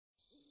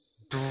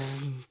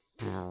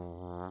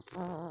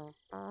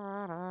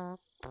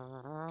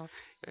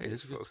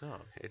It's a good folks.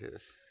 song. It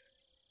is.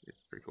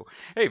 It's pretty cool.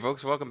 Hey,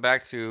 folks, welcome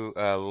back to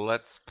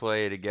Let's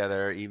Play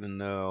Together, even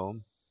though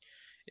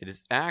it is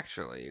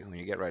actually, when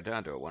you get right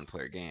down to it,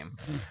 one-player game.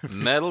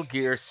 Metal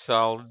Gear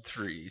Solid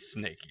 3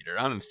 Snake Eater.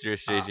 I'm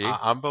Mysterious JG.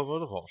 I'm Bobo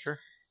the Vulture.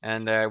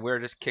 And we're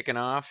just kicking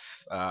off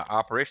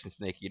Operation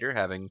Snake Eater,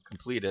 having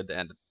completed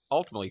and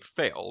ultimately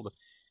failed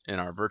in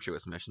our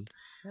virtuous mission.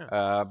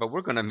 Yeah. But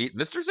we're going to meet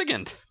Mr.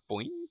 Zigant.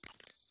 Boing.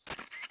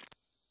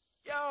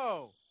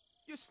 Yo!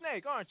 You're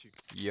Snake, aren't you?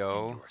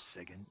 Yo. And you're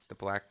Sigint. The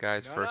black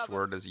guy's None first other.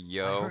 word is I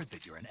yo. heard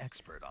that you're an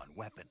expert on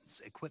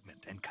weapons,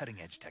 equipment, and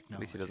cutting-edge At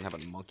technology. least he doesn't have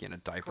a monkey in a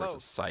diaper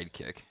Close. as a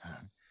sidekick.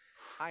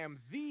 I am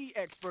the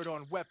expert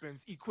on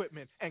weapons,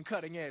 equipment, and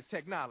cutting-edge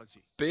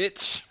technology.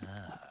 Bitch.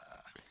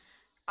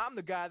 I'm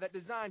the guy that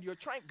designed your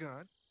trank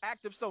gun,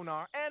 active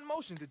sonar, and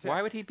motion detector.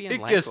 Why would he be in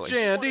It gets Langley?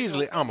 jammed Wanna know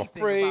easily, I'm anything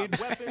afraid. about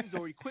weapons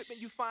or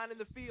equipment you find in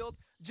the field,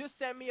 just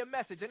send me a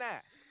message and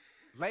ask.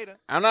 Later.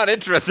 I'm not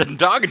interested in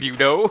talking to you,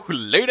 though.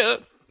 Later.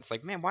 It's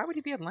like, man, why would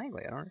he be in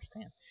Langley? I don't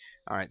understand.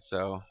 All right,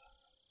 so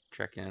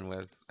check in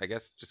with, I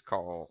guess, just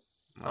call.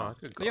 Well, I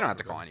could call you don't have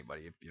to everybody. call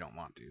anybody if you don't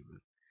want to.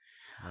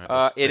 But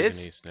Alright, it let's is-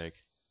 take an E-Snake.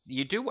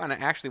 you do want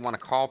to actually want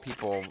to call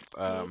people.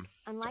 Snake,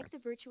 unlike the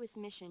virtuous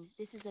mission,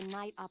 this is a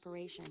night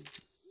operation.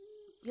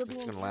 You'll be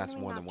It's gonna last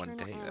encountering more than one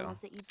nocturnal day, though. animals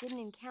that you didn't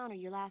encounter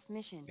your last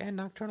mission. And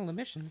nocturnal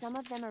emissions. Some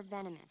of them are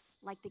venomous,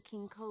 like the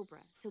king cobra,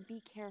 so be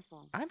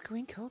careful. I'm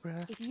Queen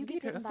Cobra. If you get leader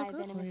bitten of by the a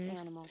venomous Brooklyn.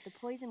 animal, the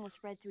poison will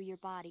spread through your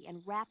body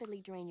and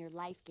rapidly drain your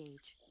life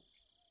gauge.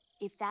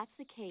 If that's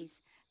the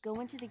case,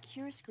 go into the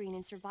cure screen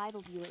and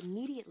survival viewer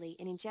immediately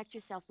and inject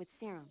yourself with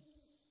serum.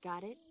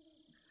 Got it?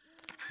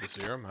 The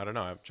serum? I don't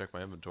know. I have to check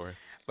my inventory.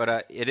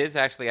 But it is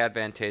actually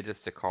advantageous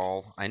to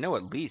call, I know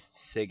at least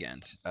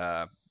Sigint,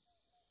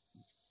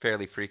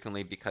 fairly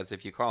frequently, because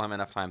if you call him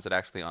enough times, it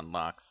actually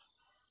unlocks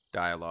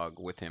dialogue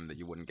with him that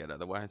you wouldn't get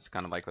otherwise.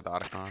 Kind of like with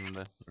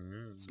Otacon.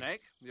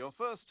 Snake, your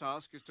first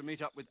task is to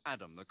meet up with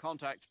Adam, the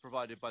contact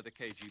provided by the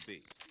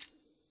KGB.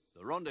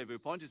 The rendezvous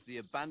point is the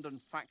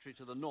abandoned factory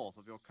to the north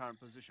of your current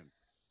position.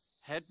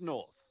 Head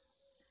north.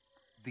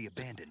 The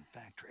abandoned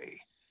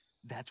factory.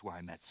 That's where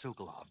I met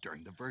Sokolov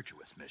during the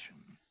virtuous mission.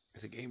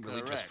 Is the game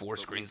really Correct, just 4 but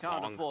we screens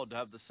can't long? afford to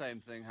have the same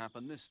thing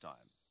happen this time.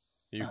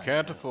 You I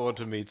can't know. afford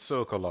to meet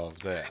Sokolov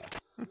there.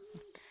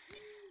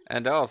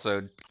 And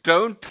also,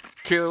 don't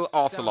kill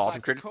Sounds Ocelot like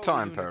and the create a Cobra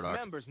time unit's paradox.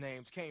 members'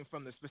 names came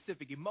from the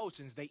specific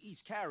emotions they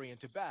each carry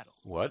into battle.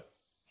 What?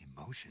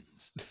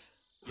 Emotions.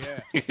 Yeah.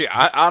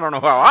 Yeah, I don't know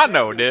how I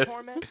know For this.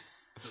 torment,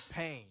 the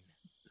pain.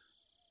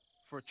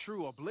 For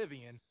true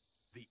oblivion,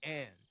 the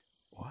end.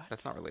 What?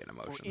 That's not really an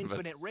For emotion, but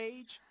infinite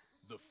rage,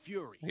 the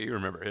fury. you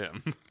remember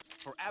him.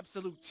 For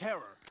absolute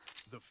terror,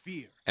 the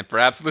fear. And for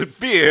absolute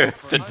fear,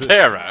 For the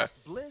terror.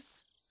 unsurpassed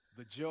bliss,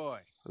 the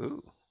joy.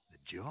 Ooh. The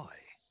joy.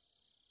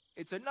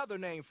 It's another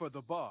name for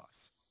the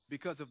boss,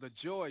 because of the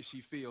joy she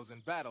feels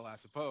in battle, I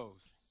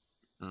suppose.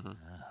 Mhm.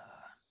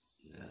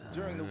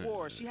 During the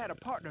war, she had a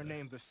partner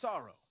named the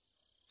Sorrow.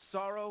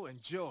 Sorrow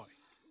and joy.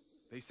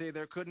 They say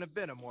there couldn't have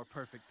been a more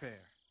perfect pair.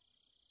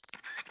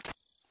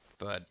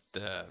 But,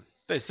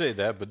 They say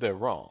that, but they're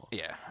wrong.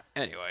 yeah.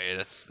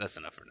 Anyway, that's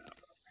enough for now.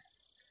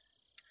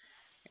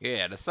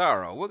 Yeah, the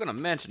Sorrow. We're gonna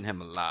mention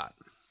him a lot.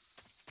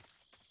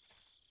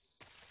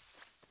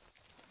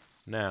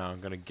 Now, I'm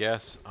gonna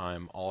guess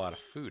I'm all out of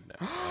food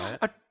now,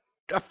 right?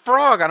 A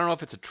frog! I don't know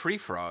if it's a tree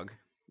frog.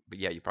 But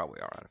yeah, you probably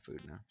are out of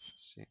food now.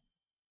 Let's see.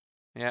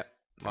 Yep.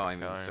 Well, I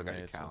mean, you still got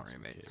your Calorie calorie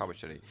made, made. some Probably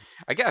should have. potatoes.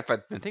 I guess if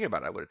I'd been thinking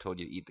about it, I would have told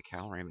you to eat the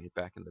calorie made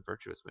back in the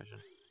virtuous mission.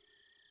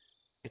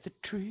 It's a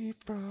tree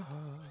frog.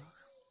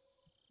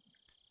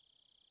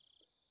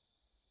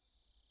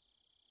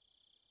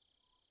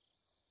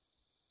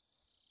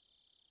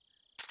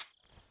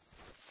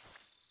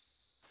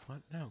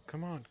 What? No,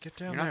 come on, get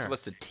down You're not there.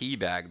 supposed to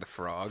teabag the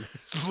frog.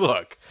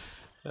 Look,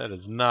 that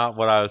is not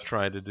what I was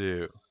trying to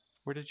do.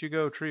 Where did you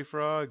go, tree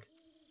frog?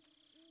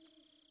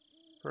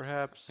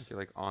 Perhaps. You're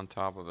like on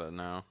top of it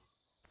now.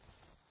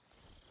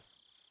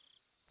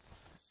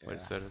 Wait,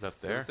 Yeah. set it up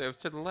there. It was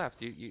to the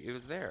left. It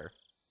was there.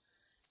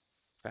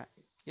 Back.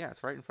 Yeah,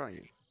 it's right in front of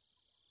you.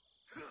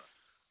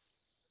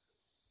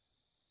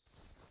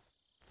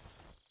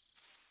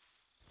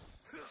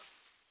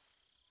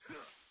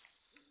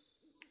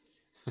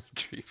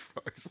 Tree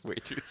frog's way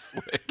too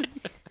slick.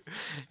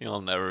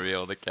 You'll never be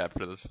able to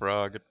capture this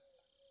frog.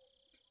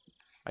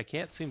 I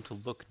can't seem to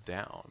look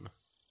down.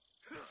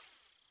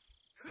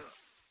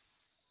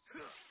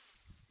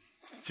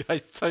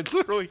 I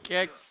literally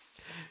can't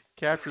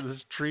capture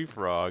this tree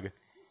frog.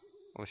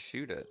 Well,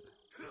 shoot it.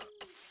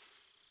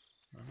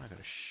 I'm not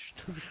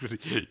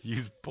gonna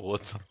use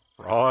bullets on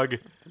a frog.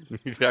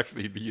 You'd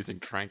actually be using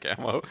trank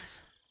ammo.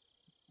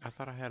 I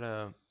thought I had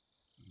a.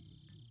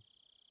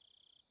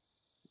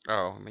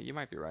 Oh, I mean, you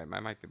might be right.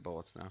 Might be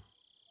bullets now.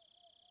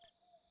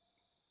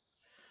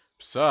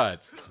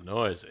 Besides, it's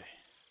noisy.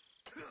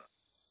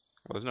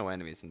 Well, there's no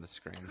enemies in the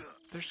screen.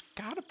 There's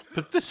gotta,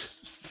 but this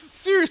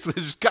seriously,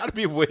 there's gotta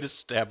be a way to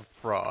stab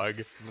a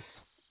frog.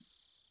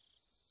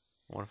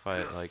 What if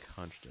I like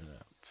hunched it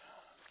up?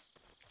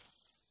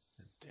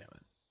 Damn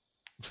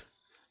it!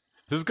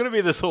 This is gonna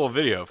be this whole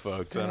video,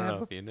 folks. I don't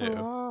know if you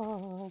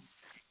knew.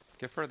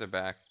 Get further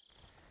back.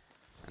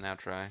 And now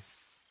try.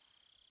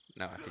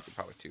 No, I think you're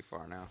probably too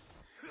far now.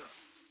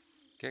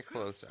 Get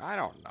closer. I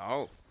don't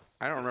know.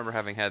 I don't remember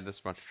having had this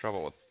much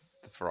trouble with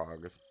the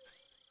frogs.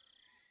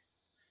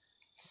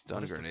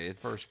 Stun grenades.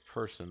 First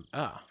person.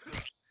 Ah.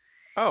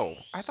 Oh,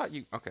 I thought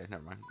you... Okay,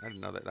 never mind. I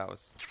didn't know that was...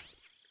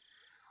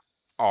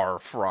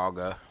 Our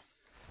Frogga.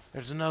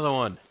 There's another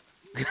one.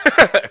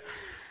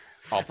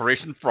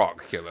 Operation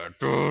Frog Killer.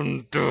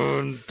 Dun,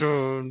 dun,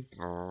 dun.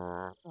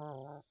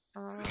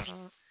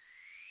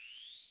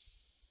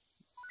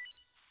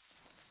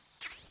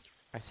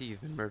 I see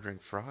you've been murdering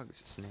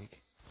frogs, Snake.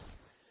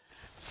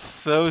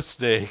 So,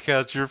 Snake,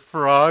 how's your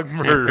frog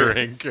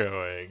murdering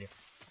going?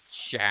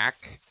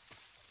 Jack.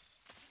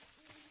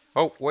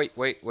 Oh, wait.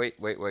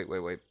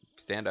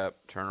 Stand up,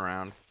 turn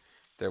around.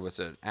 There was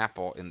an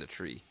apple in the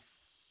tree.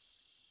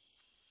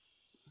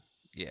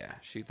 Yeah,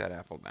 shoot that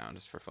apple down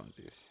just for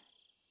funsies.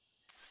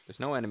 There's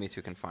no enemies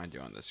who can find you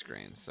on this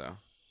screen, so...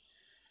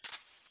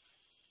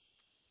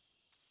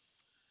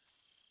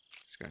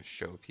 Just gonna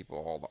show people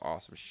all the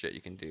awesome shit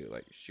you can do,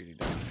 like shooting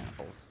down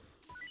apples.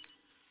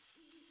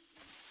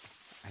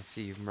 I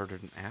see you've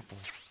murdered an apple.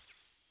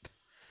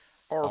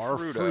 Or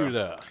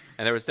Fruta.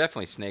 And there was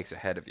definitely snakes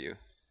ahead of you.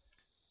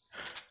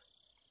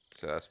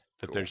 So that's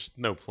But cool. there's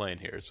no plane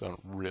here, so I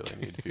don't really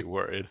need to be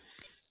worried.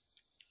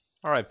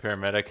 Alright,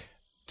 paramedic.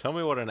 Tell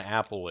me what an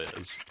apple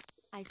is.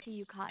 I see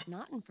you caught an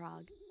otten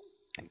frog.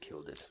 And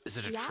killed it. Is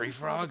it The a tree otten frog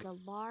frog? is a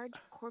large,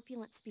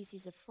 corpulent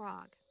species of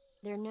frog.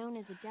 They're known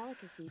as a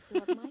delicacy, so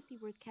it might be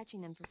worth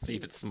catching them for See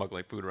if food. it's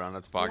smuggling food around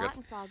its The pocket.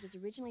 otten frog was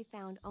originally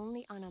found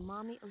only on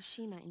Amami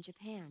Oshima in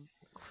Japan.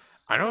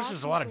 I notice Frogs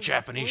there's a lot of usually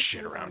have Japanese 4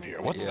 shit toes on around their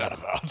here. What's front that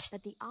legs, about?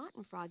 But the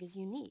otten frog is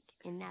unique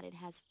in that it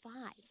has 5.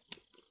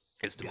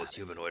 It's the Got most it.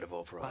 humanoid of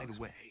all frogs. By the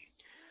way,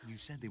 you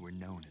said they were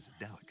known as a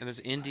delicacy. And there's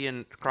right?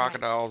 Indian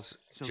crocodiles,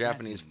 So that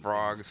Japanese means they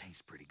frogs. must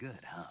taste pretty good,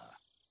 huh?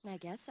 I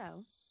guess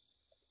so.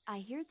 I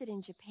hear that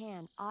in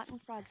Japan, otten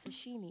frog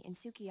sashimi and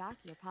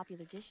sukiyaki are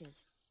popular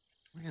dishes.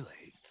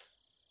 Really?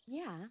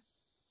 Yeah.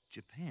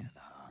 Japan,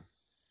 huh?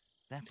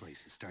 That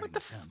place is starting to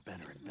sound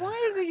better and better.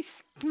 Why are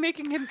they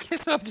making him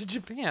kiss up to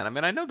Japan? I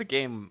mean, I know the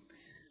game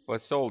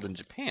was sold in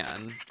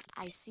Japan.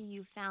 I see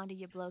you found a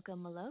Yabloko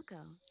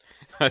Moloko.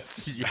 I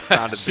see you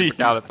found a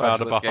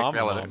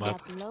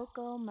supercalifragilisticexpialidocious.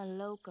 Yabloko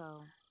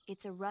Moloko.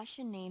 It's a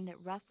Russian name that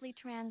roughly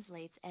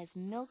translates as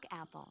milk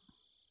apple.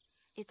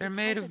 It's They're a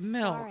made type of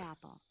star milk.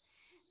 apple.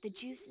 The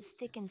juice is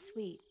thick and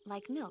sweet,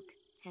 like milk,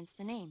 hence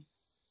the name.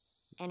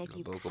 And if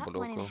you Yabloko cut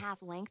one in Moloko.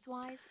 half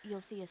lengthwise,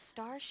 you'll see a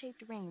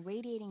star-shaped ring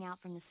radiating out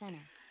from the center.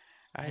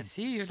 I Hence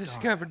see you star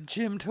discovered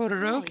Jim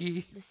Todoroki.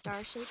 Right. The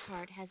star-shaped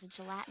part has a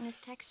gelatinous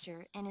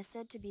texture and is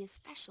said to be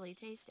especially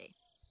tasty.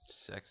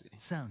 Sexy.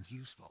 Sounds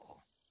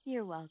useful,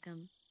 You're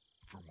welcome.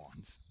 for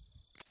once.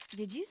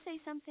 Did you say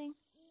something?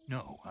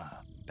 No,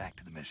 back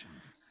to the mission.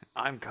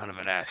 I'm kind of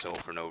an asshole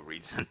for no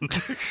reason.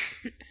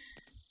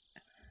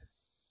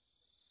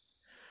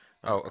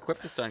 Oh,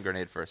 equip the stun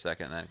grenade for a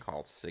second and then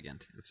call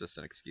Sigint. It's just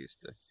an excuse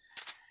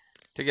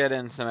to get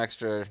in some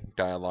extra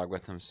dialogue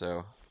with him,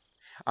 so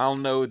I'll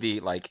know the,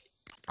 like,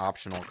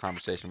 optional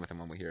conversation with him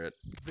when we hear it.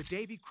 The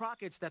Davy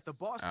Crockett's that the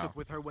boss Oh. took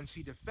with her when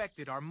she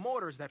defected are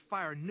mortars that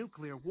fire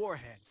nuclear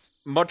warheads.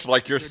 Much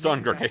like your They're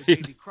stun named after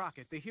grenade. Davy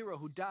Crockett, the hero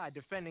who died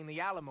defending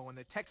the Alamo in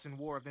the Texan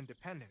War of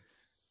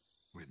Independence.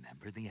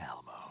 Remember the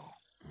Alamo.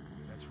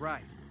 That's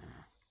right.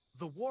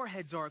 The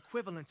warheads are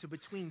equivalent to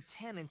between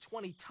 10 and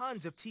 20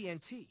 tons of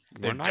TNT.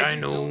 They're Every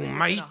building within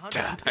dynamite.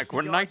 150 Back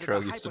when yards of the Nitro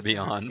used to be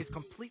hypocenter on. is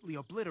completely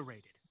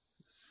obliterated.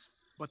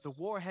 But the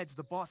warheads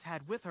the boss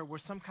had with her were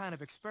some kind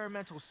of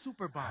experimental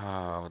super bomb.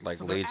 Oh, like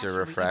So they're laser actually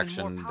even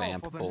refraction more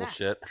vamp powerful than that.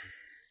 bullshit.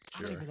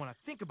 I don't even want to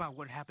think about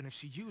what happened if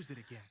she used it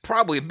again.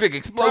 Probably a big Probably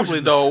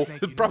explosion, though.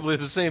 Snake, you know Probably what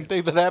the you same did.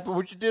 thing that happened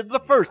when you did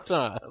the first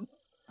time.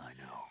 I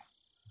know.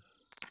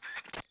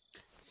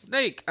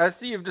 Snake, I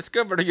see you've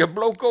discovered a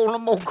Yabloko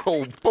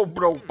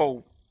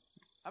Moloko.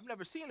 I've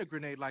never seen a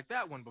grenade like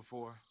that one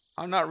before.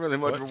 I'm not really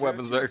much of a There are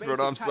weapons two expert, basic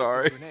I'm types of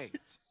sorry.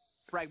 grenades.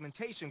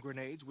 Fragmentation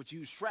grenades, which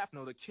use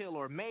shrapnel to kill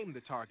or maim the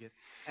target,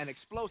 and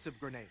explosive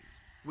grenades,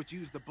 which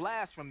use the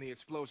blast from the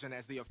explosion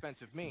as the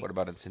offensive means. What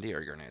about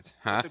incendiary grenades?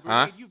 But Huh? the Huh?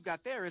 grenade you've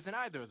got there isn't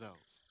either of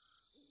those.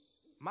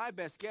 My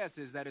best guess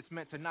is that it's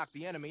meant to knock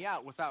the enemy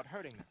out without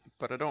hurting them.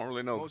 But I don't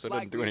really know because Most I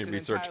didn't do likely any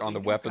it's an research on entirely the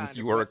new weapons kind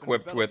you of were weapon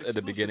equipped with developed at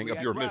the beginning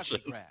of your exclusively mission.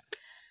 at Grassley Grad.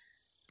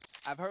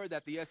 I've heard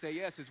that the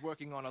SAS is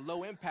working on a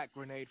low-impact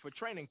grenade for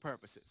training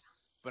purposes,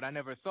 but I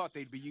never thought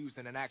they'd be used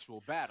in an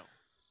actual battle.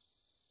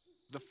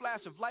 The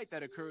flash of light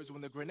that occurs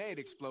when the grenade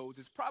explodes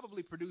is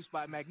probably produced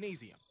by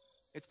magnesium.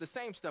 It's the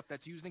same stuff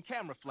that's used in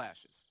camera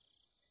flashes.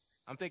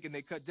 I'm thinking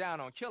they cut down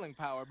on killing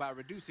power by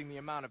reducing the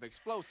amount of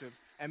explosives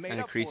and made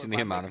And up for increasing it the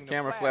by amount of making the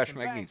camera flash flash and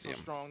bang magnesium.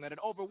 so strong that it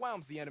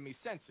overwhelms the enemy's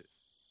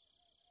senses.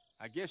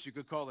 I guess you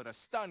could call it a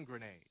stun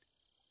grenade.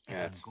 If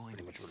Yeah, I'm that's going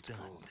to be pretty much what it's stunned,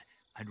 called.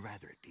 I'd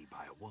rather it be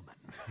by a woman.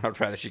 I'd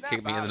rather she Snap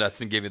kick me in out the of nuts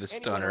it. and give you the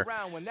Anyone stunner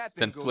around when that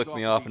thing than goes flick off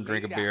me will off be and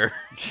drink a laid out. beer.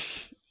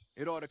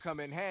 It ought to come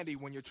in handy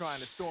when you're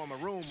trying to storm a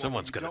room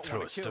Someone's or when gonna you don't throw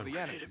want a to kill stun the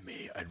enemy. grenade at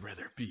me. I'd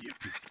rather be a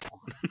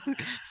people.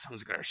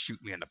 Someone's gonna shoot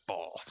me in the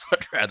balls.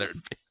 I'd rather it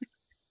be.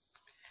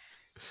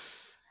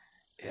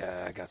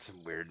 Yeah, I got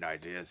some weird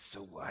ideas.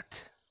 So what?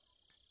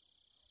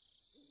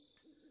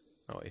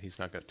 Oh wait, he's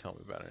not gonna tell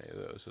me about any of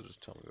those. He'll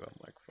just tell me about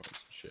microphones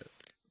and shit.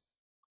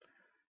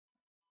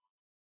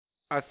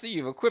 I see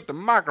you've equipped a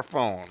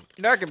microphone.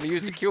 That can be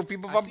used to kill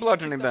people by I see you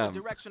bludgeoning picked up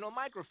them. a directional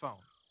microphone.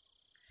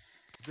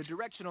 The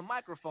directional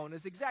microphone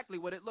is exactly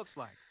what it looks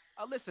like.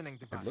 A listening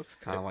device. It looks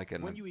kind of like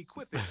an. When you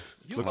equip it,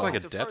 you Looks go like a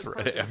into death ray,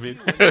 first-person I mean.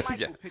 view, and the mic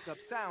Yeah. will pick up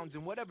sounds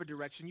in whatever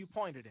direction you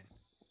point it in.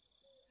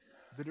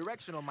 The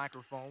directional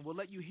microphone will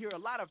let you hear a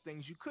lot of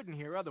things you couldn't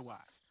hear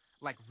otherwise,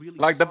 like really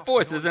Like the soft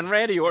voices noises in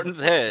Randy or the Orton's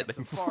head.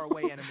 footsteps of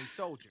faraway enemy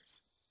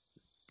soldiers.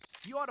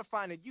 You ought to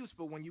find it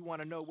useful when you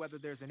want to know whether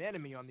there's an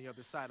enemy on the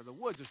other side of the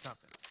woods or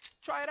something.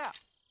 Try it out.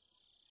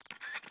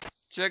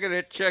 Check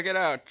it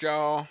out,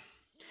 y'all.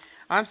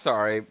 I'm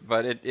sorry,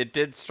 but it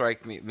did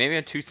strike me. Maybe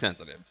I'm too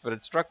sensitive, but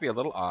it struck me a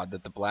little odd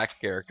that the black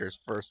character's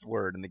first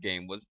word in the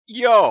game was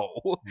 "yo."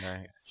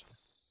 I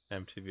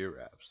gotcha. MTV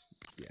Raps.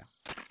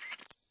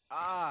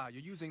 Ah,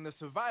 you're using the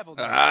survival.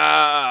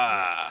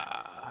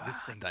 Ah.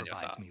 This thing Daniel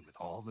provides San. me with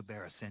all the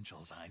bare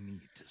essentials I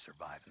need to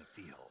survive in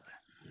the field.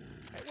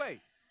 Hey,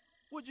 wait.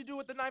 What'd you do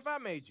with the knife I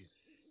made you?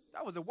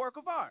 That was a work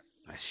of art.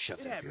 I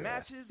shoved It it up had your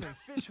ass. matches and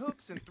fish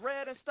hooks and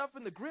thread and stuff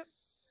in the grip.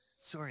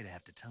 Sorry to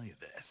have to tell you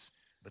this,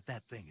 but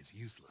that thing is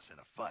useless in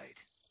a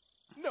fight.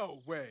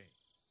 No way.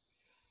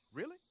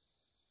 Really?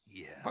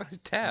 Yeah. Fuck is When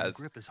the Taz?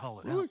 grip is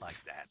hollowed out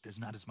like that, there's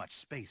not as much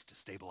space to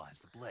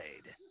stabilize the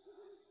blade.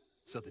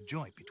 So the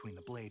joint between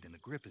the blade and the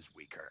grip is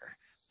weaker.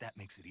 That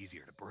makes it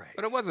easier to break.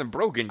 But it wasn't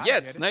broken I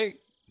yet, get it. Snake.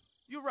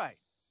 You're right.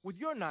 With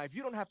your knife,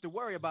 you don't have to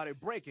worry about it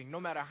breaking, no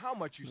matter how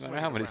much you No swing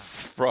matter how it many around.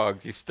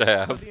 frogs you So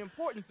stab. the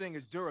important thing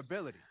is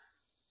durability.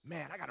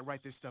 Man, I gotta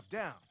write this stuff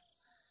down.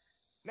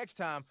 Next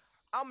time,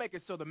 I'll make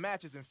it so the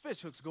matches and fish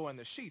hooks go in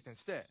the sheath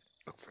instead.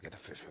 Oh, forget the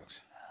fish hooks.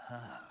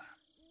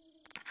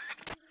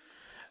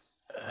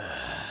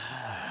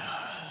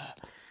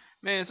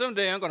 Man,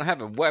 someday I'm gonna have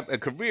a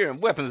career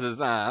in weapons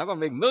design. I'm gonna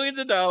make millions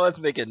of dollars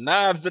making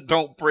knives that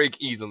don't break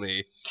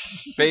easily,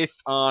 based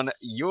on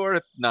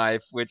your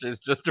knife, which is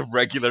just a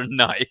regular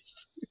knife.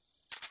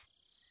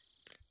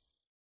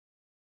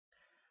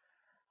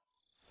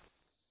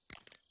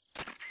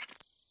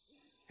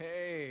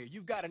 Hey,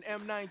 you've got an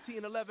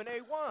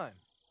M1911A1.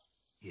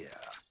 Yeah,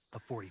 a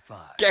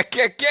 45. Get,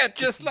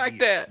 just 50 like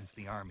years that. Since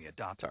the Army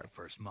adopted Sorry. the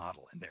first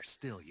model, and they're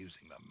still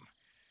using them.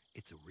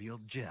 It's a real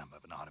gem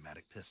of an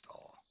automatic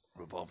pistol.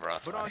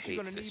 But aren't you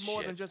gonna need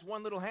more than just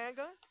one little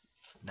handgun?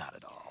 Not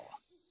at all.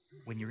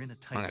 When you're in a I'm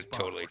tight gonna spot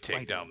totally or take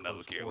fighting down in Metal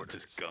close Gear with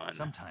this quarters, gun.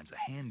 sometimes a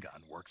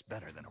handgun works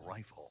better than a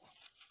rifle.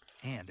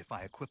 And if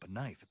I equip a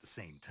knife at the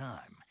same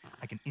time,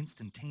 I can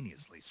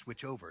instantaneously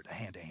switch over to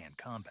hand-to-hand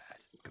combat.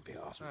 Could be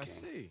awesome, I King.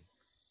 see.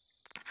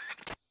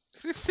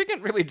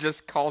 Sigint really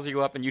just calls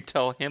you up and you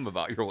tell him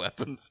about your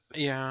weapons.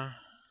 Yeah.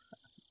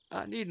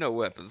 I need no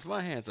weapons.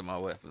 My hands are my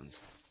weapons.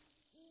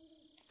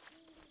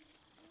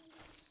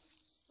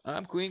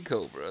 I'm Queen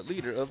Cobra,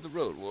 leader of the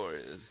Road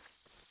Warriors.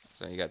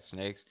 So you got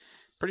snakes.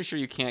 Pretty sure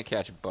you can't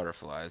catch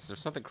butterflies.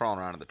 There's something crawling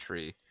around in the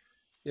tree.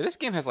 Yeah, this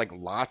game has like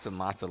lots and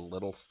lots of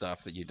little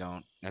stuff that you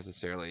don't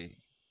necessarily...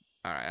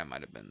 Alright, I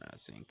might have been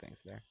seeing things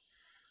there.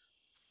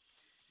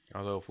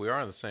 Although if we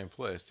are in the same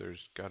place,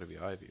 there's got to be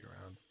ivy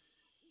around.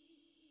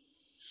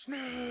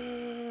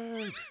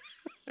 Snake!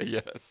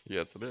 Yes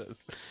it is.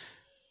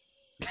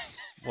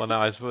 Well,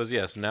 now I suppose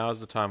yes. Now is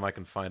the time I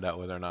can find out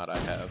whether or not I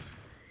have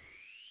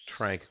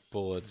trank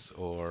bullets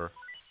or.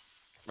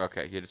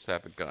 Okay, you just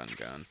have a gun.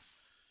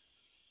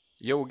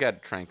 You'll get a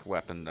trank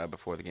weapon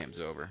before the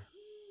game's over.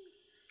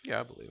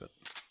 Yeah, I believe it.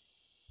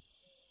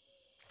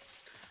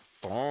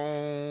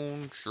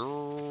 Don't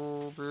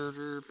you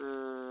believe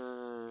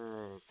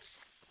it?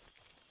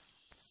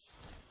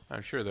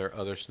 I'm sure there are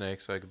other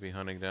snakes I could be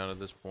hunting down at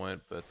this point,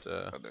 but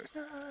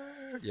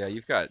Yeah,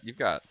 you've got. you're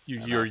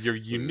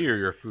food. near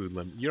your food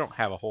limit. You don't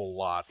have a whole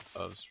lot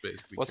of space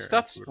to be Well, carrying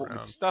stuff food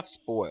around.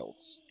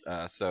 spoils.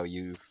 So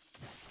you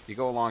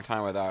go a long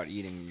time without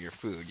eating your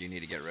food. You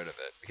need to get rid of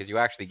it because you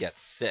actually get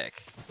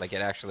sick. Like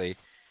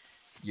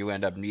you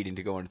end up needing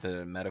to go into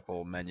the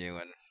medical menu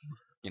and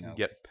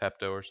Get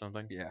Pepto or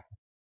something. Yeah.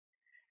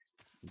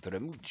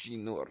 Dramucci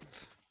North.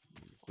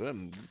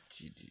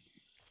 Dramucci.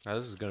 Now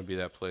this is going to be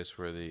that place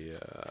where the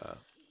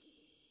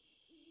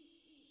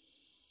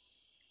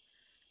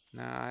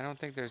No, I don't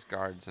think there's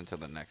guards until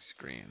the next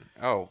screen.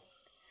 Oh,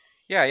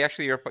 yeah.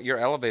 Actually, you're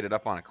elevated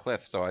up on a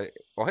cliff. So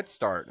well, hit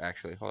start.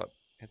 Actually, hold up.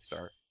 Hit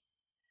start.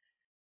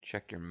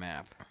 Check your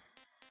map.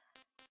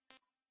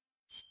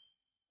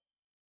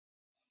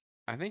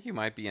 I think you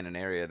might be in an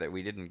area that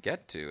we didn't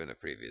get to in the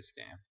previous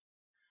game.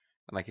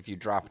 Like if you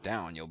drop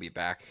down, you'll be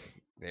back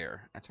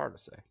there. It's hard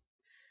to say.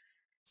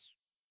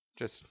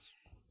 Just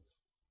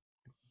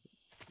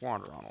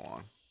wander on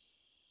along.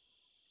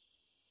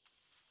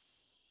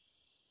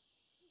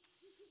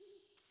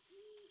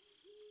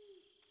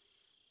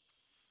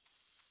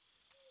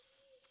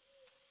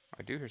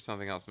 I do hear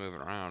something else moving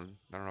around.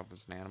 I don't know if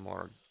it's an animal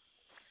or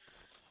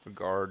a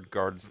guard.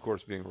 Guards, of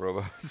course, being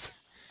robots.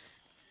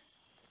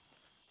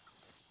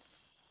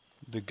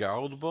 The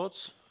guard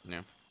bots?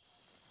 Yeah.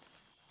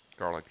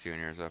 Garlic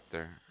Jr. is up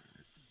there.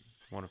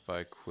 What if I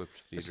equipped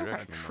the There's some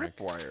kind of directional mic?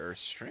 tripwire or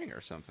string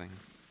or something.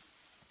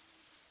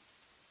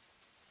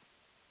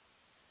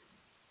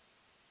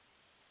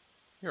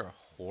 You're a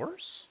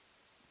horse?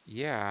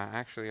 Yeah,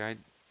 actually, I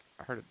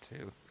heard it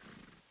too.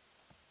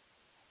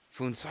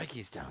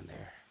 Funsaiki's down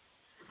there.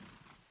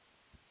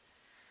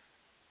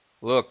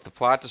 Look, the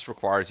plot just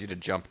requires you to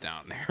jump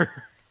down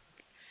there.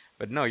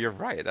 But no, you're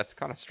right. That's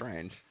kind of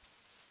strange.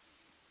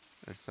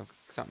 There's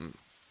something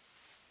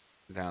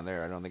down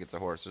there. I don't think it's a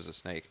horse. There's a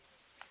snake.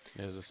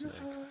 There's a snake.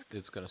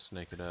 It's gonna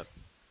snake it up.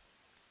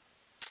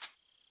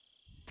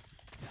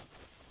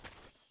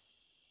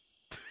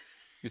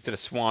 You did a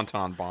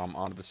swanton bomb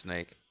onto the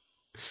snake.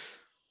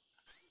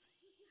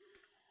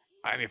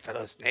 I'm your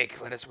fellow snake.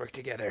 Let us work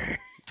together.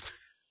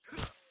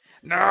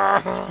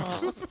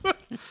 No!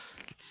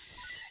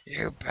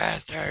 You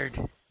bastard!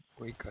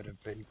 We could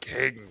have been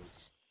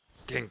kings.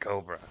 King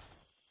Cobra.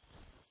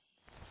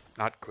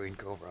 Not Queen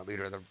Cobra,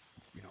 leader of the,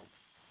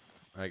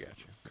 I got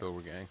you.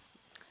 Cobra Gang.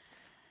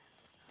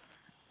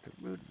 the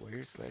Root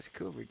Warriors /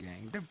 Cobra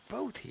Gang. They're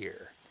both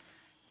here.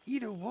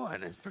 Either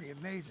one is pretty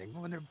amazing,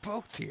 but when they're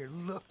both here,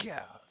 look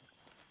out.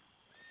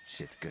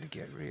 Shit's gonna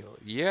get real.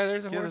 Yeah,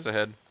 there's a horse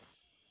ahead.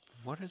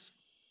 What is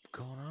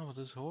going on with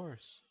this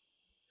horse?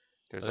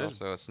 There's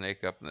also a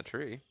snake up in the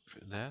tree.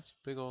 That's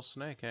a big old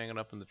snake hanging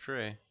up in the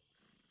tree.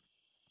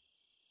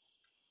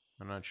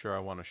 I'm not sure I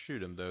want to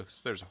shoot him, though. 'Cause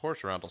if there's a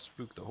horse around, I'll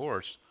spook the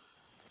horse.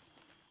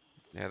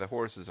 Yeah, the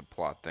horse is a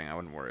plot thing. I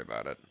wouldn't worry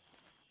about it.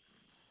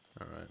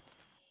 Alright.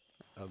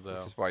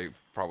 Which is why you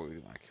probably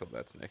want to kill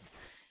that snake.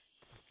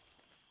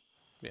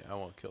 Yeah, I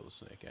won't kill the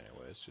snake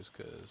anyways, just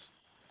 'cause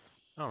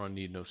I don't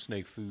need no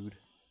snake food.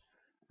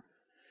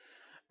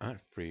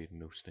 I'm afraid of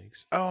no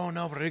snakes. Oh,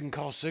 no, but I didn't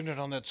call Signet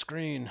on that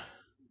screen.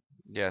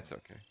 Yeah, it's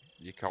okay.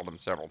 You called him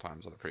several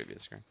times on the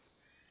previous screen.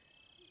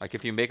 Like,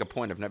 if you make a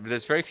point of...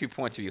 There's very few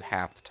points where you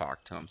have to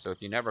talk to him, so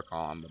if you never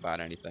call him about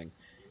anything,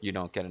 you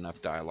don't get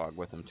enough dialogue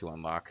with him to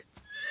unlock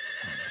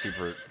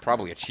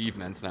probably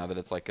achievements now that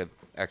it's like a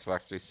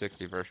Xbox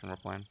 360 version we're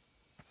playing.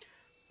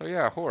 So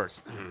yeah,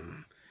 horse.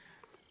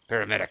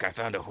 Paramedic, I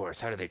found a horse.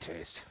 How do they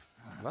taste?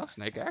 Well,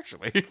 snake,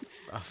 actually.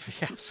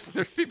 Yes.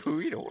 There's people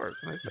who eat a horse,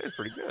 and they say it's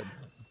pretty good.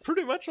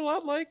 Pretty much a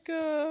lot like,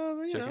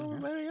 you Chicken, know, yeah.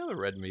 many other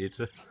red meats.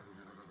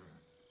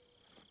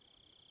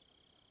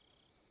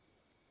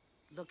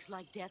 Looks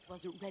like death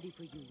wasn't ready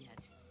for you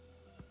yet.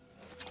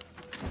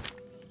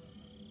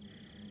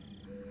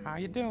 How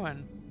you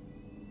doing?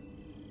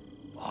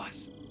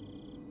 Boss,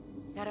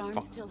 That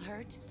arm still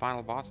hurt?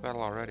 Final boss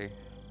battle already.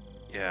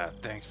 Yeah,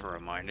 thanks for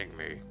reminding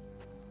me.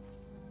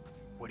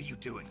 what are you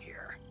doing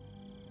here?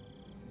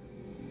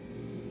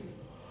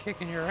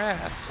 Kicking your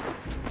ass.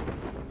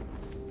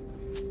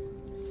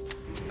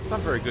 It's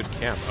not very good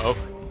camo.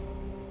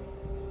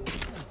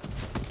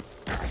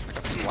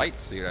 Light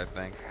suit, I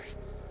think.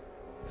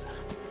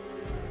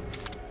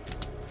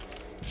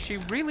 She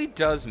really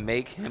does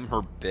make him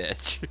her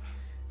bitch.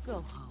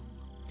 Go home.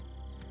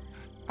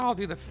 I'll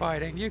do the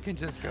fighting. You can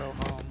just go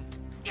home.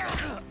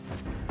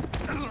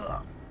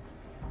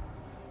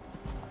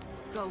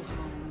 Go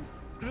home.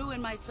 Gru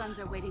and my sons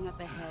are waiting up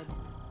ahead.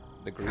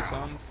 The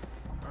Gruesons?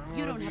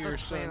 You don't have a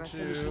prayer of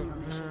finishing your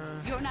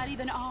mission. You're not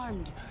even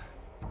armed.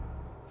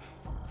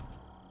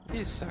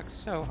 You suck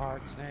so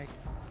hard, Snake.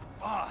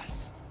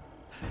 Boss!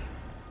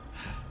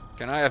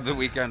 Can I have the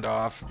weekend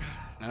off?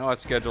 I know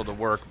it's scheduled to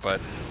work,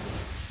 but...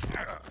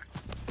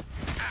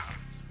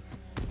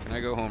 Can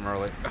I go home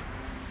early?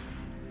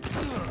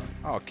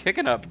 Oh,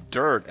 kicking up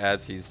dirt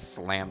as he's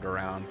slammed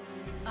around.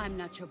 I'm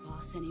not your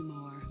boss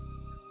anymore.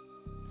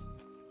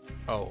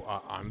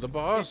 Oh, I'm the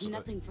boss? There's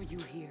nothing for you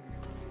here.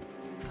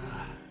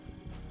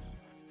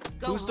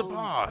 Go Who's the home.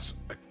 boss?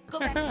 Go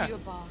back to your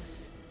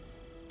boss.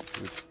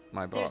 Who's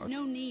my boss? There's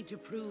no need to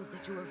prove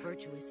that you are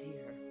virtuous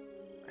here.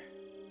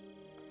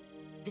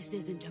 This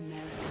isn't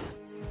America.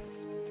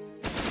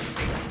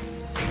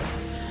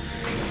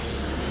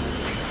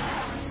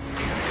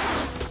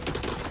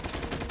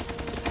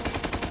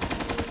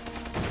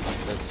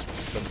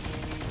 That's some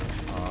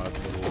odd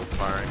little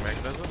firing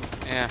mechanism.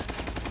 Yeah.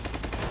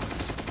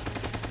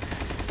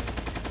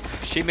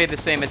 She made the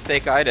same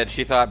mistake I did.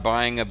 She thought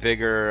buying a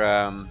bigger,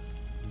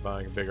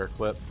 Buying a bigger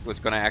clip. was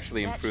going to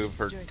actually That improve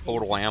her should stir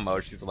total things up. ammo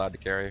she's allowed to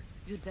carry.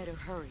 You'd better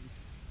hurry.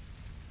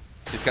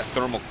 She's got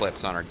thermal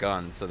clips on her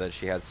gun so that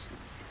she has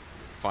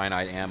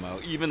finite ammo,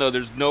 even though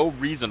there's no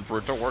reason for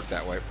it to work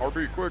that way.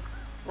 Hurry, quick,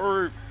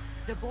 hurry.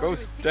 The Go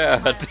border is 60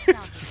 stat. miles south of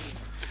you.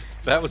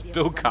 That was Be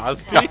Bill able to run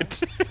Cosby.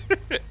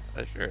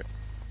 That's sure.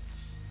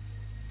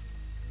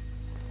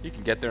 You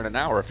can get there in an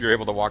hour if you're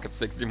able to walk at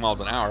 60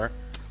 miles an hour.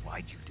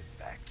 Why'd you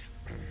defect?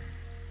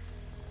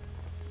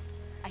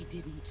 I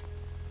didn't.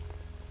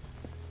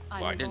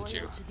 I'm Why didn't loyal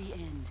you? to the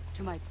end,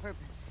 to my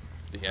purpose.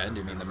 The end?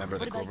 You mean the member of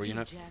the What about Cobra you,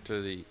 unit? Jack?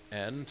 To the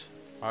end?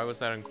 Why was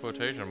that in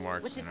quotation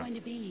marks? What's it going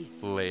to be?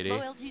 Lady.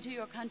 Loyalty to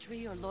your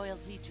country or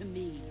loyalty to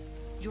me?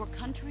 Your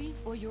country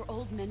or your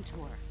old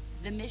mentor?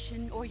 The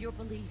mission or your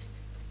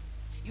beliefs?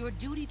 Your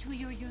duty to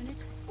your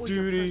unit or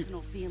your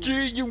personal feelings? Do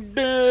you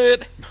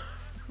did?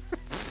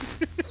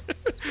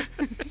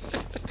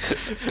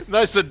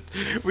 Nice that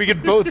we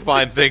can both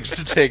find things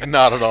to take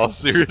not at all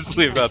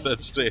seriously about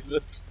that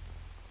statement.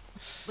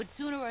 But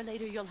sooner or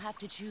later you'll have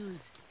to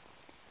choose.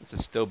 This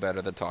is still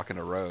better than talking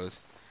to Rose.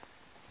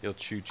 You'll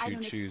I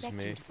don't choose expect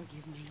me. you to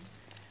forgive me.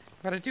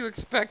 But I do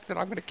expect that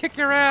I'm gonna kick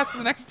your ass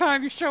the next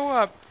time you show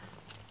up.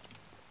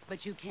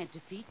 But you can't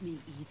defeat me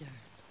either.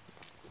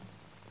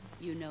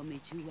 You know me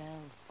too well.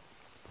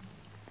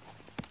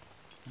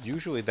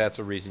 Usually that's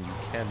a reason you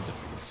can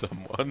defeat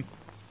someone.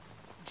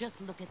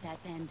 Just look at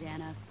that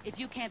bandana. If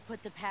you can't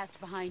put the past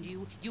behind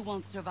you, you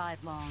won't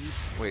survive long.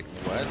 Wait,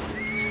 what?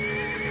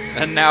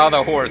 And now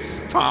the horse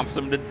stomps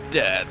him to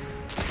death.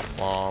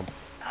 Womp.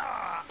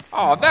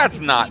 Oh, that's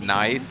If you not need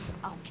nice. again,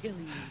 I'll kill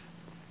you.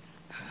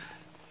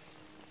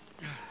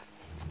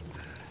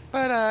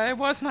 But it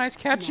was nice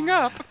catching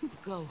Now, up.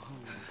 Go home.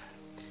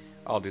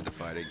 I'll do the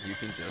fighting. You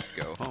can just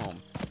go home.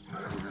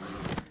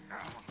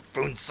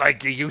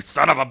 Funsaiki, you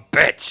son of a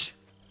bitch!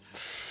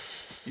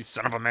 You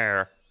son of a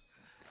mare.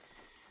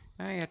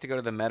 Now you have to go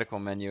to the medical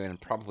menu and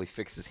probably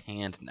fix his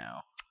hand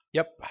now.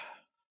 Yep.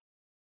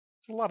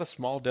 There's a lot of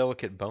small,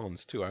 delicate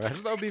bones, too. I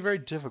imagine that would be very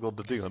difficult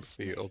to do This on is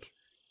the field. Snake.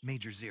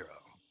 Major Zero.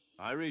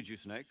 I read you,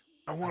 Snake.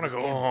 I I want was to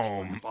go ambushed by the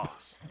home.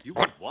 boss. You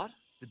want what?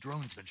 The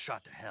drone's been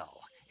shot to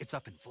hell. It's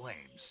up in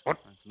flames.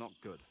 That's not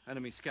good.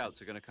 Enemy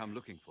scouts are going to come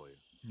looking for you.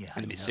 Yeah,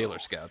 Enemy I know. Sailor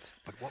Scouts.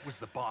 But what was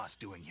the boss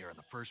doing here in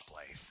the first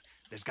place?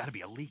 There's got to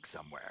be a leak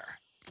somewhere.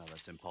 No,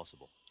 that's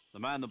impossible. The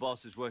man the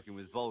boss is working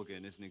with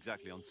Volgin isn't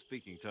exactly on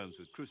speaking terms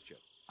with Khrushchev.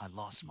 I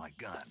lost my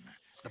gun.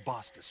 The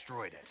boss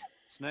destroyed it.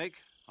 Snake,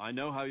 I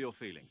know how you're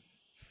feeling.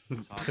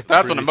 It's hard for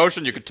That's me an to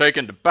emotion you believe could take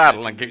into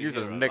battle and legendary use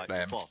as a hero like nickname.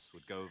 the boss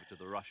would go over to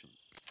the Russians.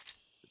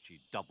 But she'd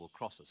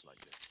double-cross us like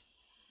this.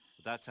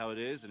 But that's how it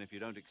is, and if you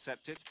don't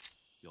accept it,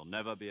 you'll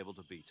never be able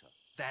to beat her.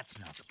 That's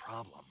not the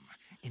problem.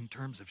 In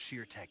terms of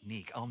sheer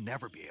technique, I'll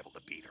never be able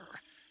to beat her.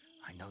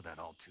 I know that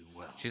all too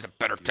well. She's a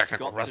better You've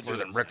technical got to wrestler do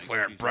than it, Ric Snake.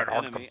 Flair and She's Bret your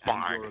Hart enemy and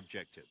combined. your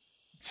objective.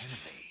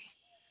 Enemy?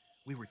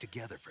 We were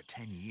together for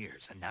 10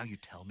 years, and now you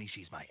tell me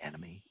she's my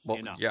enemy? Well,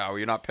 Enough. yeah, well,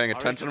 you're not paying I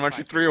attention reckon when the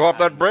she fact threw that you off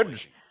that Adam's bridge.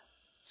 waiting.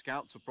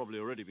 Scouts have probably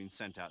already been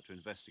sent out to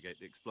investigate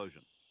the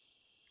explosion.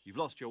 You've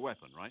lost your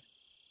weapon, right?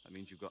 That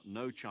means you've got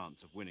no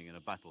chance of winning in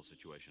a battle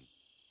situation.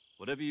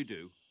 Whatever you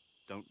do,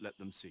 don't let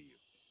them see you.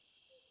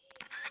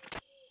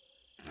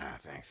 Ah,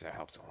 thanks, that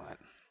helps a lot.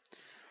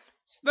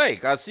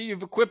 Snake, I see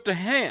you've equipped a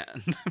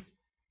hand.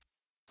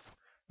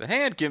 The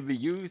hand can be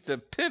used to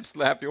pip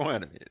slap your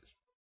enemies.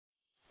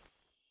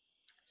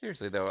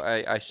 Seriously though,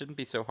 I shouldn't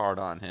be so hard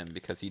on him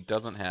because he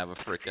doesn't have a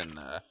frickin'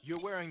 You're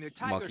wearing the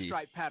tiger monkey.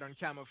 stripe pattern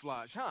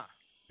camouflage, huh?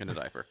 in a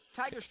diaper.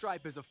 Tiger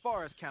stripe is a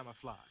forest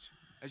camouflage.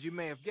 As you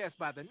may have guessed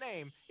by the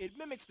name, it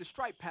mimics the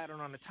stripe pattern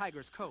on a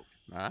tiger's coat.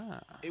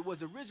 Ah. It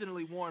was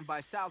originally worn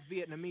by South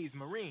Vietnamese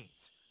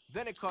Marines.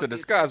 Then it caught To the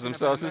disguise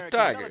attention of themselves an as American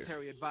tigers.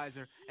 military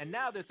advisor, and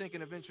now they're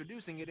thinking of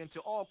introducing it into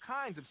all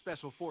kinds of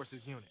special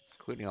forces units.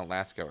 Including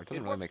Alaska, where it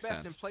doesn't It really works make best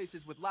sense. in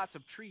places with lots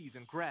of trees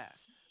and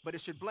grass, but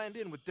it should blend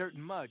in with dirt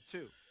and mud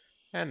too.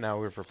 And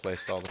now we've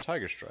replaced all the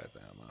tiger stripe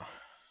ammo.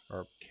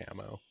 Or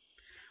camo.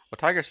 Well,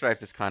 Tiger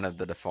Stripe is kind of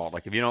the default.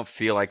 Like, if you don't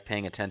feel like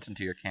paying attention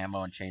to your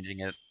camo and changing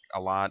it a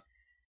lot,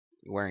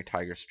 wearing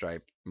Tiger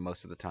Stripe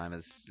most of the time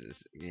is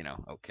you know,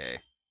 okay.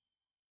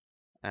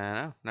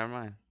 No, never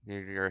mind.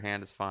 Your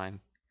hand is fine.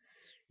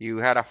 You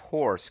had a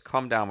horse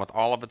come down with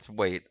all of its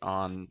weight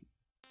on,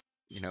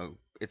 you know,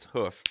 its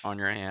hoof on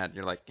your hand.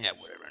 You're like, yeah,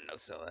 whatever, no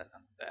sell that.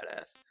 I'm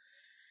badass.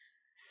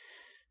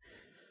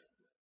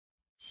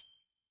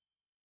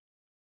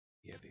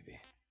 Yeah, baby.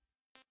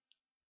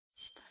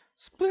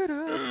 Split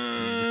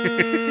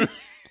up.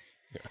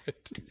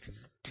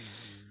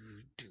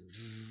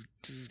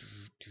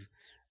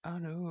 I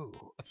know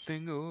a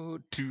thing or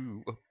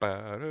two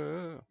about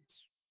her.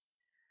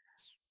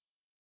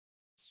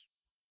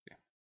 Yeah.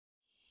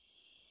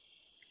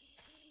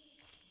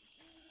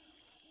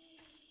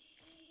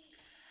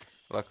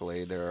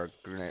 Luckily, there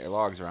are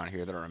logs around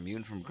here that are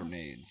immune from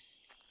grenades.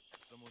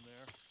 Someone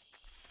there?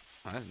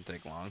 That doesn't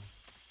take long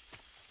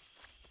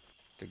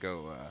to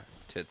go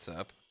tits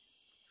up.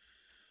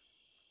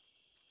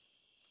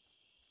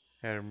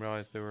 I didn't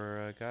realize there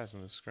were guys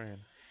on the screen.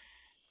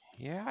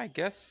 Yeah, I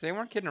guess they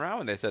weren't kidding around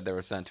when they said they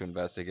were sent to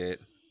investigate.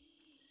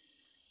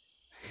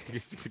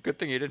 Good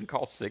thing you didn't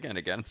call Sigan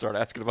again and start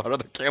asking about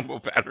other camo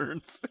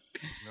patterns.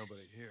 There's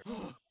nobody here.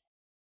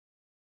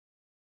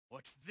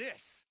 What's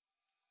this?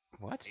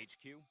 What?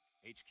 HQ?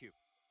 HQ.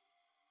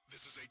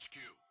 This is HQ.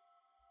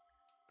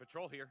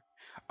 Patrol here.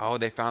 Oh,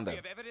 they found We a...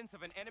 have evidence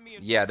of an enemy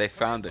in Yeah, they Command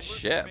found a alert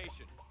ship.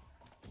 formation.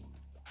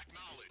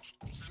 Acknowledged.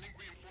 Sending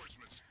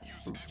reinforcements.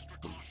 Use extra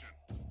caution.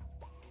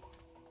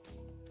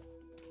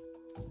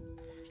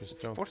 Just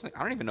don't. Unfortunately,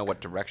 I don't even know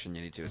what direction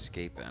you need to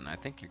escape in. I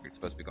think you're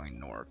supposed to be going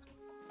north.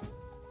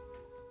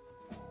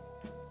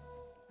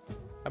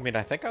 I mean,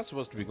 I think I was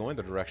supposed to be going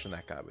the direction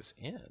that guy was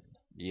in.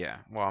 Yeah.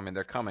 Well, I mean,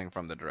 they're coming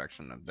from the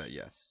direction of the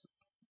yes,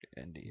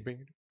 indeed.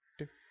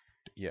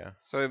 Yeah.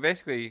 So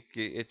basically,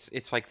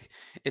 it's like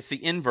it's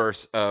the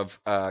inverse of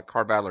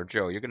Car Battler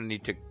Joe. You're gonna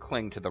need to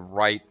cling to the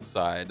right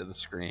side of the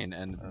screen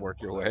and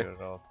work your way.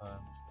 At all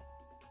times.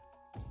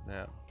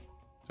 Yeah.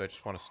 So I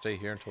just want to stay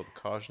here until the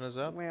caution is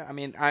up. Well, I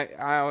mean, I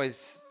always.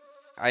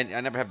 I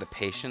never have the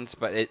patience,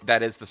 but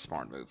that is the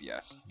smart move,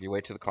 yes. If you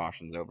wait till the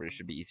caution's over, it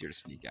should be easier to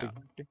sneak out.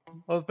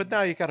 Well, but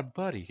now you got a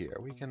buddy here.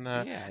 We can.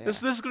 This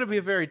is going to be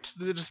a very,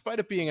 despite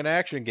it being an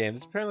action game,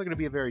 it's apparently going to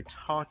be a very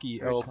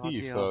talky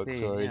LP, folks.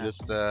 So we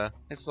just.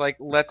 It's like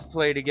let's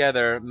play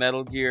together,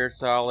 Metal Gear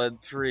Solid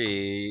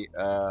 3,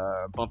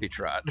 Bumpy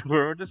Trot.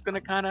 We're just going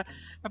to kind of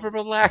have a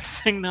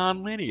relaxing,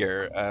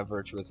 non-linear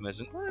virtuous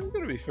mission. Well, it's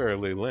going to be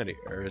fairly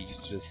linear.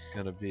 It's just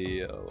going to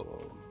be a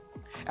little.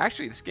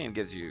 Actually, this game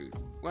gives you.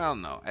 Well,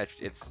 no, it's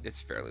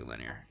fairly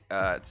linear.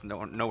 It's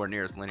nowhere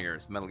near as linear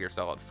as Metal Gear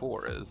Solid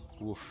 4 is.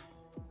 Oof.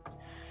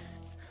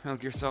 Metal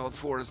Gear Solid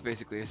 4 is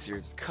basically a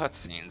series of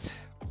cutscenes.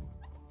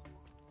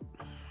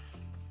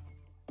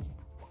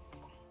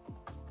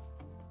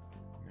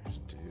 There's a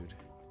dude.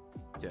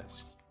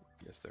 Yes.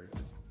 Yes, there is.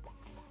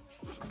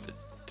 This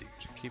dude.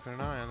 Keeping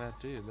an eye on that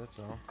dude, that's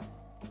all.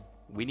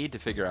 We need to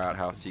figure out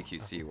how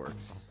CQC works.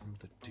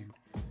 The dude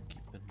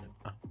keeping an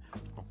eye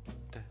on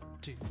that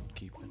dude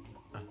keeping an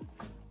eye.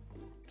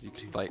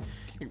 Like,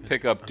 you can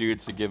pick up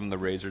dudes to give them the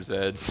razor's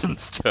edge and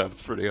stuff.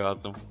 It's pretty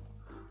awesome.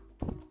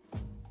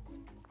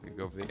 We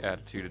go for the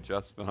attitude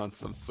adjustment on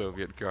some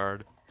Soviet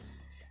guard.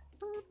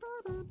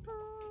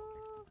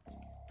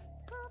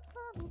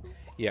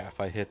 Yeah, if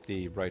I hit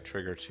the right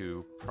trigger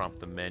to prompt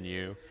the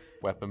menu,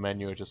 weapon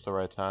menu at just the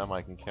right time,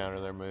 I can counter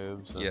their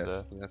moves. And,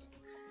 Yes.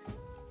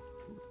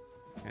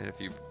 And if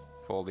you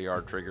pull the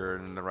R trigger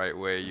in the right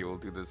way, you will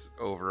do this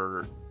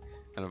over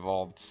an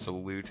evolved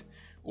salute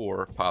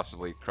or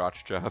possibly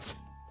crotch jobs.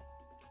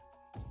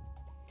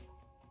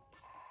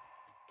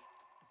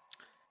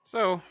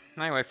 So,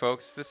 anyway,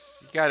 folks, this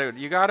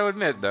you gotta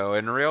admit though,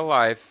 in real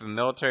life, a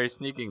military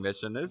sneaking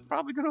mission is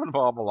probably going to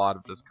involve a lot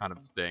of just kind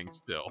of staying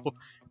still,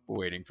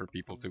 waiting for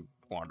people to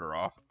wander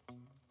off.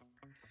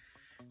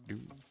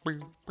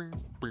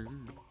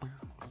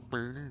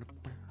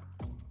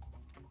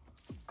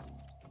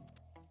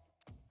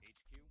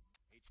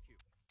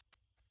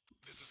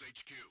 This is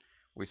HQ.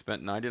 We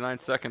spent 99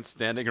 seconds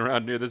standing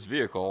around near this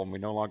vehicle, and we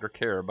no longer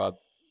care about.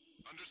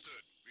 Understood.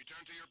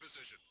 Return to your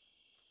position.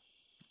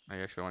 I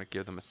actually want to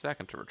give them a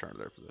second to return to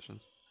their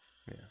positions.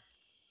 Yeah.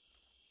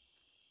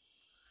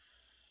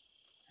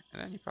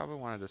 And then you probably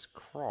want to just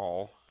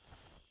crawl.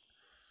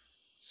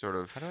 Sort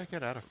of. How do I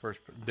get out of first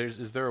person?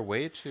 Is there a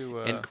way to...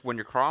 And when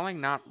you're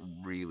crawling, not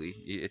really.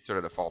 It sort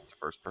of defaults to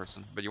first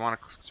person. But you want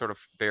to sort of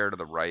bear to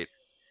the right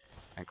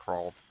and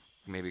crawl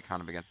maybe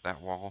kind of against that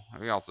wall.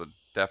 We also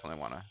definitely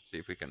want to see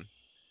if we can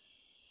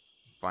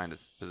find a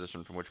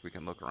position from which we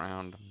can look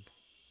around.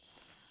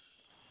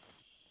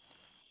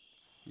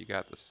 You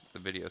got this, the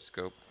video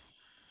scope.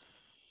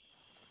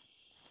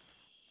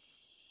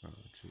 Oh,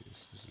 jeez.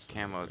 This is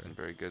Camo isn't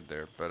very good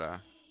there, but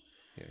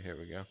yeah, here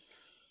we go.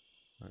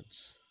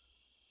 Let's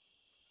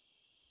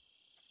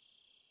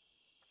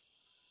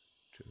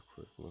do a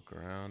quick look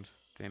around.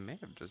 they may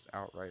have just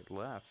outright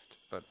left,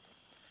 but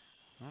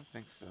I don't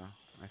think so.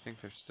 I think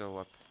they're still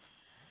up.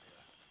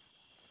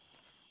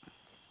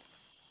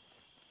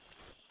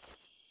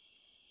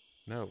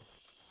 No.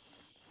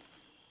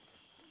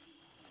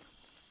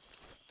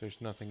 There's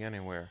nothing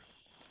anywhere.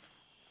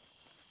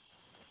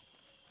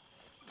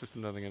 There's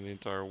nothing in the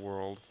entire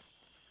world.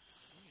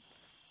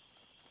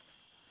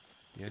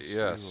 Yes,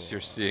 Yes, you you're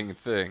are. seeing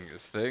things.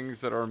 Things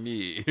that are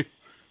me.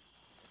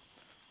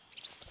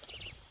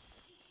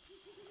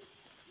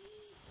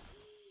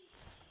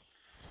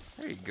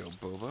 There you go,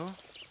 Bobo.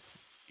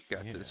 You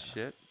got this Yeah.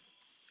 shit.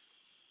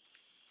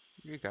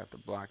 You got the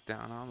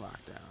lockdown on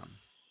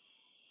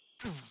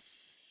lockdown.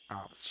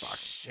 Oh, fuck.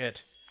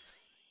 Shit.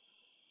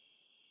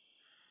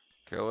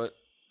 Kill it.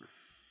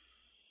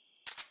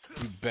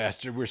 You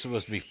bastard, we're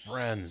supposed to be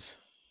friends.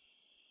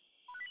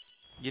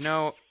 You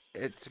know,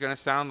 it's gonna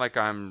sound like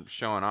I'm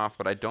showing off,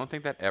 but I don't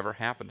think that ever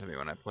happened to me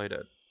when I played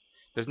it.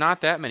 There's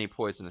not that many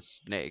poisonous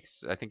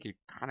snakes. I think you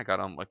kind of got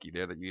unlucky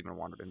there that you even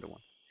wandered into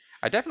one.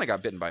 I definitely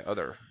got bitten by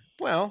other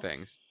Well,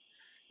 things.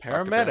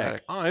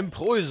 paramedic, I'm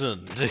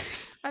poisoned. Snake,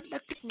 have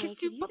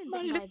you been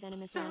bitten by a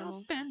venomous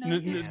animal?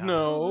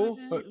 No.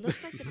 It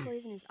looks like the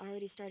poison is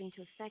already starting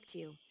to affect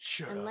you.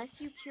 Sure. Unless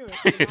you cure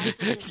it, your life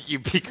will just You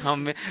keep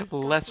become decreasing. You've got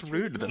less to treat it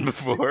rude than now.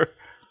 before.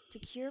 To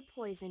cure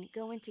poison,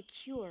 go into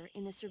Cure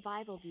in the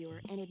survival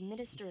viewer and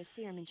administer a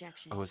serum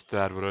injection. Oh, is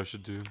that what I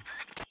should do?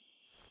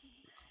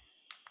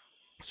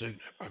 Signet,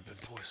 I've been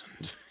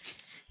poisoned.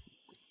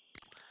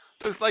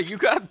 It's like you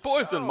got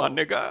poison, my So,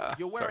 nigga.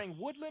 You're wearing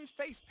woodland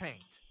face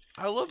paint.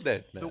 I love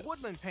that. The mess.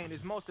 woodland paint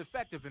is most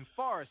effective in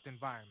forest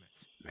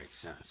environments. Makes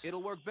sense.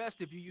 It'll work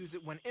best if you use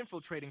it when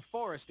infiltrating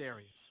forest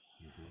areas.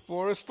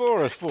 Forest,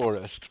 forest,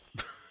 forest.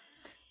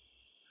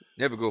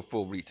 Never go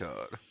full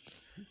retard.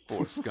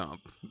 Forrest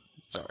Gump.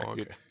 Sorry.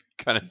 Okay.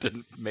 kind of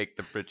didn't make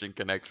the bridging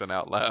connection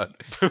out loud.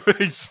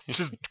 He's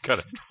just kind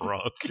of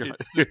drunk.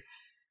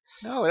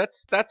 No,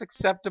 that's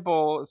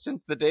acceptable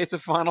since the days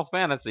of Final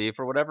Fantasy.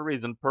 For whatever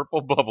reason,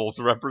 purple bubbles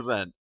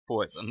represent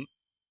poison.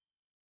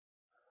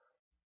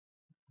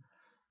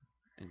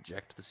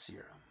 Inject the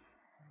serum.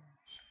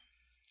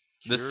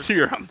 The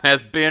serum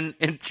has been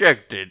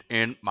injected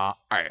in my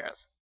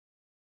ass.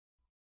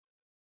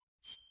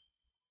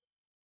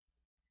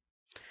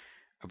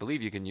 I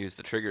believe you can use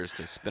the triggers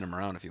to spin him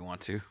around if you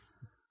want to.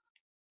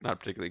 Not a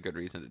particularly good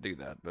reason to do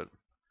that, but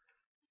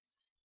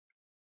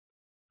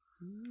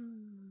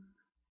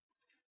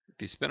if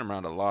you spin him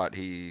around a lot,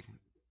 I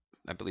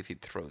believe he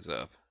throws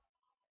up.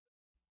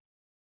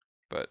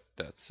 But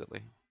that's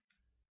silly.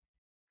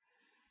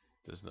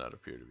 Does not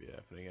appear to be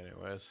happening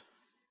anyways.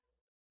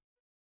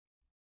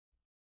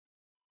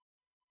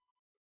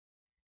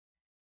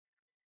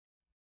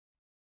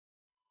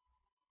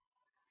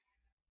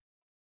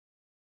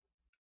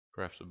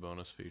 Perhaps a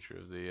bonus feature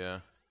of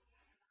the,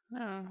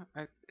 No,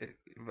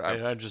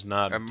 I'm just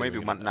not. Maybe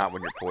not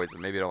when you're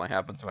poisoned. Maybe it only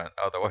happens when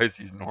otherwise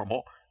he's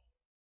normal.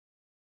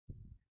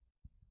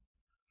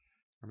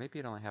 Or maybe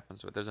it only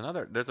happens with.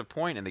 There's a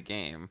point in the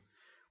game,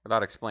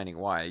 without explaining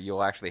why,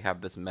 you'll actually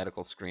have this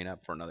medical screen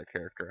up for another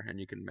character, and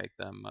you can make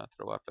them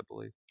throw up, I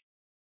believe.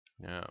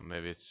 Yeah,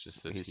 maybe it's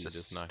just that He's he just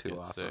does not too get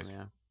awesome, sick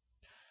yeah.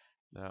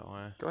 that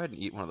way. Go ahead and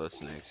eat one of those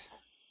snakes.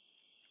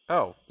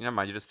 Oh, never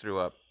mind, you just threw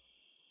up.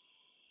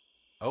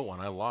 Oh,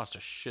 and I lost a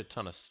shit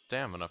ton of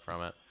stamina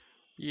from it.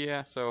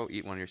 Yeah, so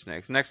eat one of your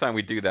snakes. Next time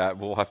we do that,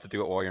 we'll have to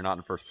do it while you're not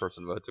in first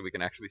person mode so we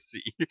can actually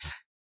see.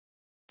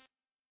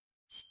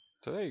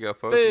 So there you go,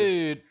 folks.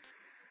 Dude!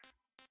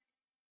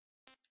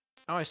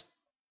 Oh,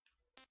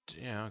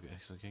 yeah, okay,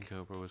 so King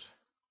Cobra was...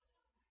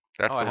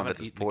 That's I the one haven't that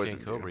just eaten the poisoned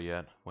King Cobra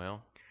yet.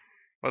 Well,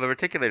 the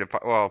reticulated...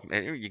 Well,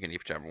 you can eat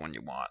whichever one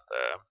you want.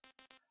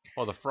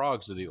 well, the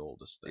frogs are the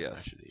oldest thing. Yes.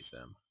 I should eat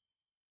them.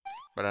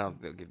 But I don't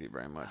think they'll give you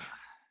very much.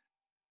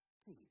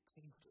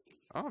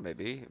 Oh,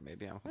 maybe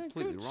I'm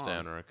completely wrong.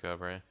 Stamina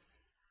recovery.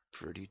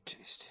 Pretty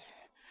tasty.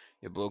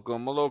 Yabloko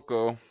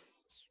Moloko.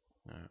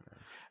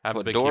 I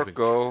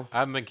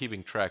haven't been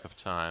keeping track of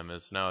time.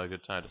 Is now a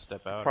good time to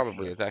step out?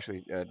 Probably. It's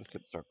actually just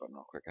hit the start button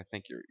real quick. I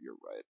think you're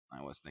right.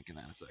 I was thinking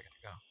that a second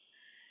ago.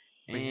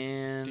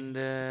 And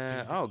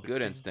oh,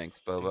 good instincts,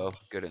 Bobo.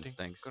 Good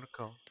instincts.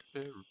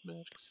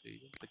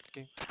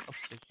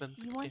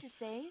 You want to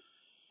save?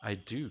 I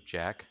do,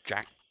 Jack.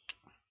 Jack,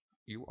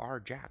 you are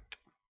jacked.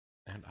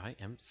 And I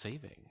am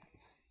saving.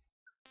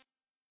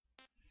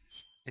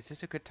 Is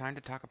this a good time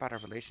to talk about our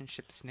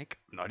relationship, Snake?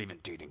 I'm not even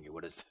dating you.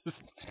 What is this?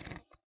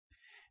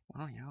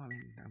 Well, I mean, I'll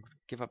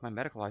give up my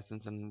medical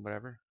license and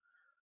whatever.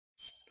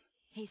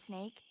 Hey,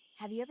 Snake,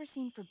 have you ever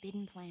seen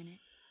Forbidden Planet?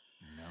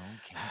 No,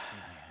 can't say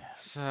I have.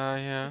 So,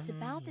 yeah. It's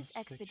about this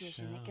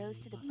expedition that goes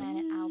to the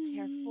planet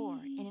Altair 4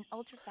 in an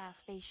ultra-fast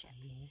spaceship.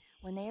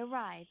 When they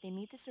arrive, they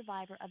meet the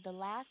survivor of the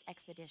last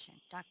expedition,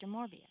 Dr.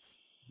 Morbius.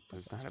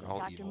 Who's not at all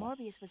Dr. evil.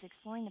 Morbius was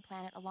exploring the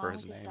planet along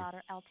with his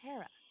daughter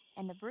Altera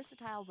and the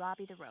versatile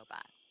Robbie the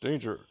robot.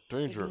 Danger.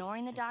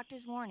 Ignoring the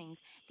doctor's warnings,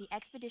 the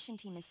expedition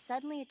team is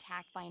suddenly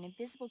attacked by an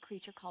invisible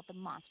creature called the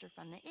Monster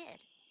from the Id.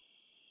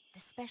 The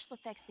special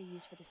effects they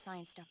used for the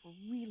science stuff were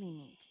really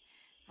neat.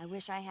 I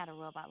wish I had a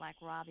robot like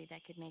Robbie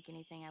that could make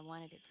anything I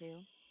wanted it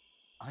to.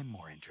 I'm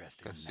more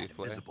interested in that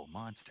souffle. invisible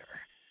monster.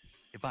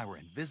 If I were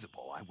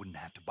invisible, I wouldn't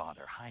have to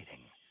bother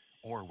hiding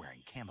or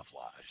wearing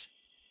camouflage.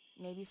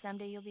 Maybe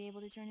someday you'll be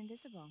able to turn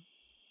invisible.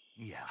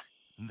 Yeah,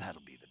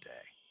 that'll be the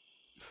day.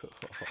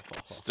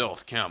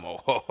 Stealth camo.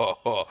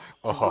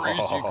 Crazy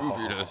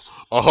goofiness.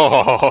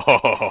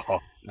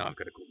 Now I'm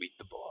gonna go meet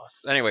the boss.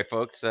 Anyway,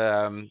 folks,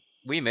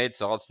 we made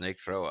Solid Snake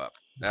throw up.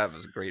 That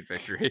was a great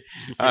victory.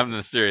 I'm the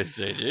Mysterious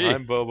JG.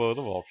 I'm Bobo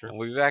the Vulture. And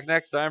we'll be back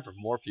next time for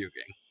more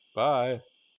puking. Bye.